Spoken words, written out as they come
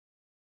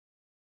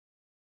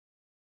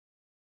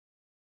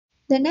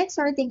The next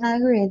sorting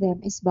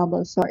algorithm is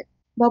bubble sort.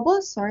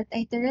 Bubble sort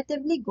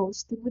iteratively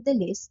goes through the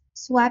list,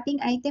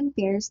 swapping item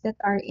pairs that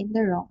are in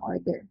the wrong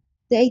order.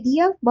 The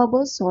idea of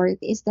bubble sort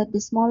is that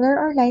the smaller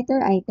or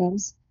lighter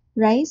items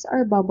rise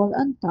or bubble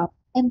on top,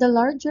 and the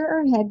larger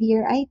or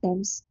heavier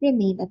items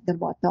remain at the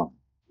bottom.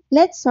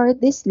 Let's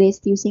sort this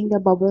list using the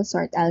bubble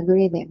sort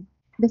algorithm.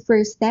 The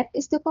first step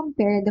is to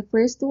compare the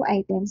first two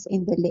items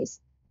in the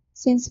list.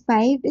 Since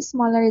 5 is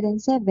smaller than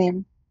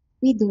 7,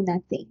 we do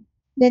nothing.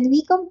 Then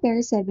we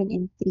compare 7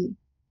 and 3.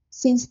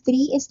 Since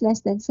 3 is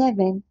less than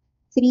 7,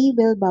 3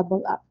 will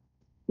bubble up.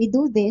 We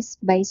do this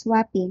by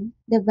swapping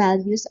the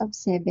values of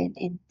 7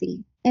 and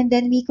 3. And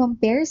then we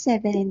compare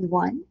 7 and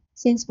 1.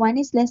 Since 1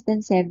 is less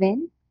than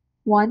 7,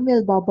 1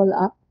 will bubble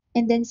up.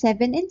 And then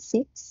 7 and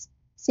 6.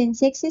 Since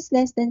 6 is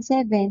less than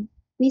 7,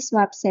 we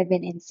swap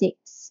 7 and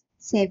 6.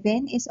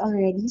 7 is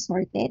already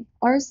sorted,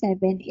 or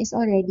 7 is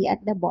already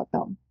at the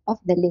bottom of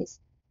the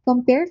list.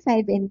 Compare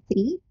 5 and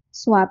 3,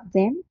 swap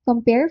them.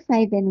 Compare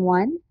 5 and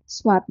 1,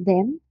 swap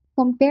them.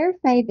 Compare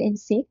 5 and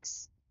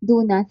 6,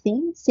 do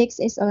nothing, 6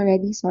 is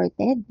already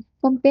sorted.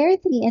 Compare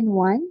 3 and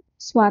 1,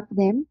 swap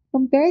them.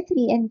 Compare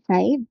 3 and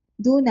 5,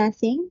 do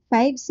nothing,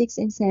 5, 6,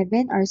 and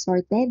 7 are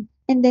sorted.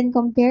 And then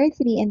compare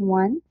 3 and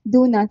 1,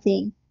 do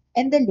nothing,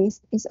 and the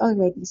list is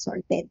already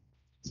sorted.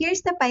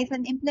 Here's the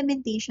Python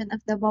implementation of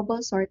the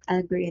bubble sort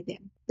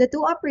algorithm. The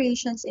two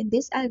operations in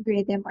this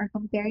algorithm are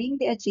comparing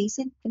the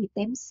adjacent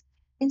items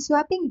and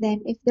swapping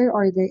them if their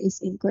order is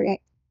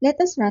incorrect.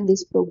 Let us run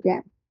this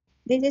program.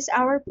 This is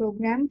our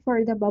program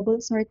for the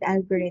bubble sort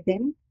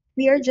algorithm.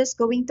 We are just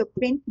going to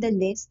print the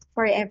list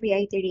for every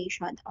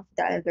iteration of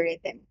the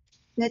algorithm.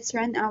 Let's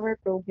run our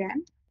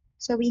program.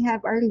 So we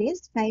have our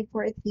list 5,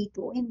 4, 3,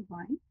 2, and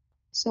 1.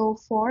 So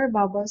 4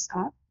 bubbles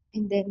up,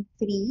 and then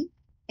 3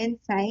 and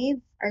 5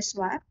 are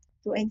swapped,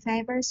 2 and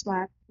 5 are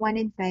swapped, 1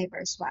 and 5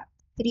 are swapped,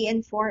 3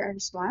 and 4 are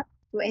swapped,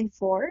 2 and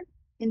 4,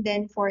 and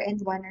then 4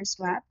 and 1 are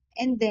swapped,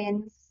 and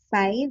then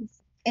 5,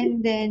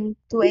 and then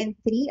 2 and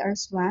 3 are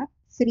swapped,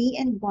 3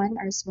 and 1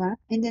 are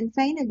swapped, and then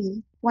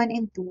finally 1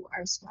 and 2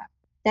 are swapped.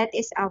 That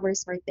is our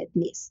sorted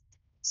list.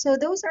 So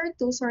those are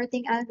two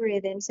sorting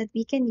algorithms that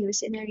we can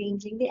use in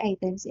arranging the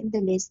items in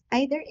the list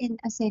either in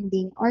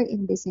ascending or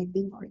in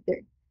descending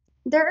order.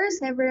 There are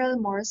several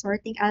more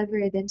sorting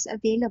algorithms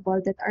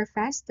available that are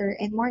faster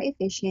and more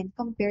efficient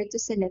compared to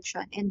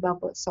selection and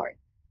bubble sort.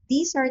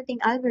 These sorting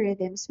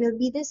algorithms will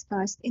be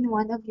discussed in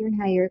one of your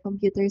higher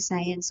computer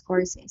science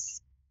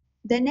courses.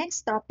 The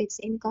next topics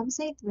in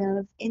ComSci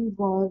 12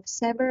 involve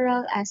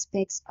several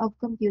aspects of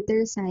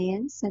computer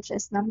science such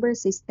as number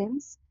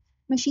systems,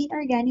 machine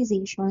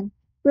organization,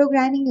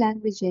 programming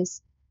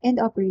languages, and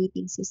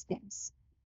operating systems.